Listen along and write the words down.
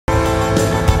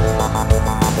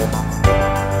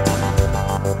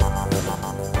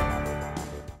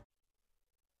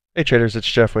Hey traders, it's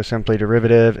Jeff with Simply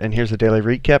Derivative, and here's a daily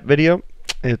recap video.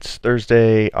 It's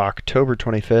Thursday, October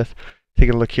 25th.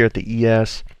 Taking a look here at the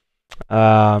ES.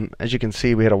 As you can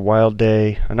see, we had a wild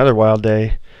day, another wild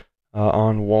day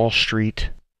on Wall Street.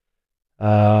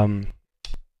 We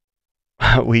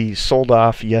sold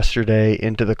off yesterday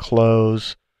into the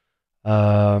close,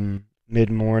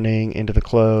 mid-morning into the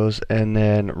close, and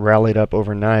then rallied up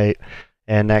overnight,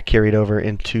 and that carried over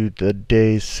into the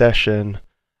day's session.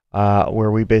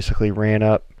 Where we basically ran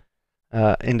up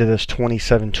into this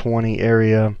 2720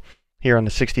 area here on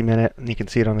the 60-minute, and you can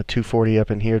see it on the 240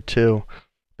 up in here too.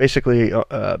 Basically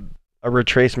a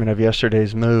retracement of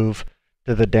yesterday's move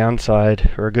to the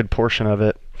downside, or a good portion of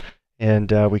it,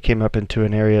 and we came up into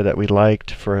an area that we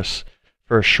liked for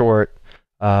a short.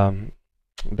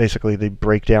 Basically the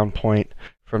breakdown point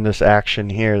from this action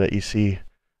here that you see.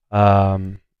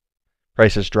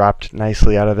 Prices dropped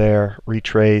nicely out of there,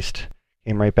 retraced,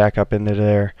 came right back up into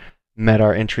there, met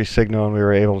our entry signal, and we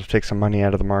were able to take some money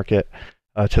out of the market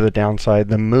to the downside.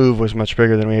 The move was much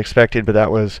bigger than we expected, but that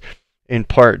was in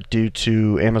part due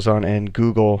to Amazon and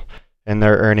Google and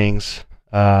their earnings.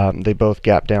 They both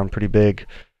gapped down pretty big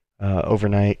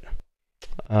overnight.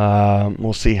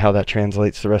 We'll see how that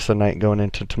translates the rest of the night going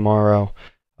into tomorrow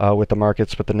with the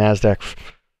markets, but the NASDAQ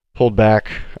pulled back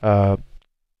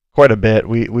quite a bit.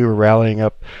 We were rallying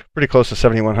up pretty close to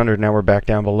 7,100. Now we're back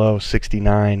down below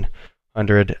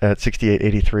 6,900 at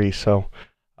 68.83. So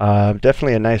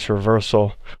definitely a nice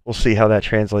reversal. We'll see how that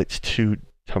translates to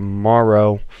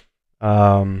tomorrow.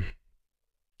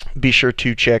 Be sure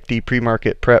to check the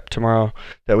pre-market prep tomorrow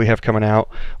that we have coming out.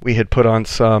 We had put on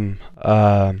some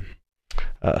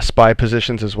SPY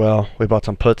positions as well. We bought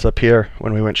some puts up here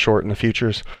when we went short in the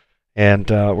futures. And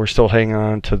we're still hanging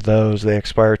on to those. They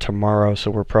expire tomorrow, so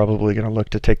we're probably going to look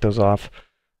to take those off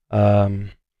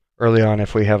early on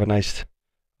if we have a nice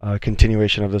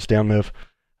continuation of this down move.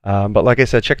 But like I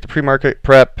said, check the pre-market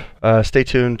prep. Stay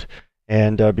tuned,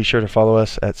 and be sure to follow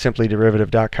us at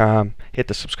simplyderivative.com. Hit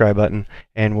the subscribe button,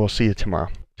 and we'll see you tomorrow.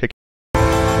 Take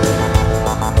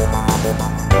care.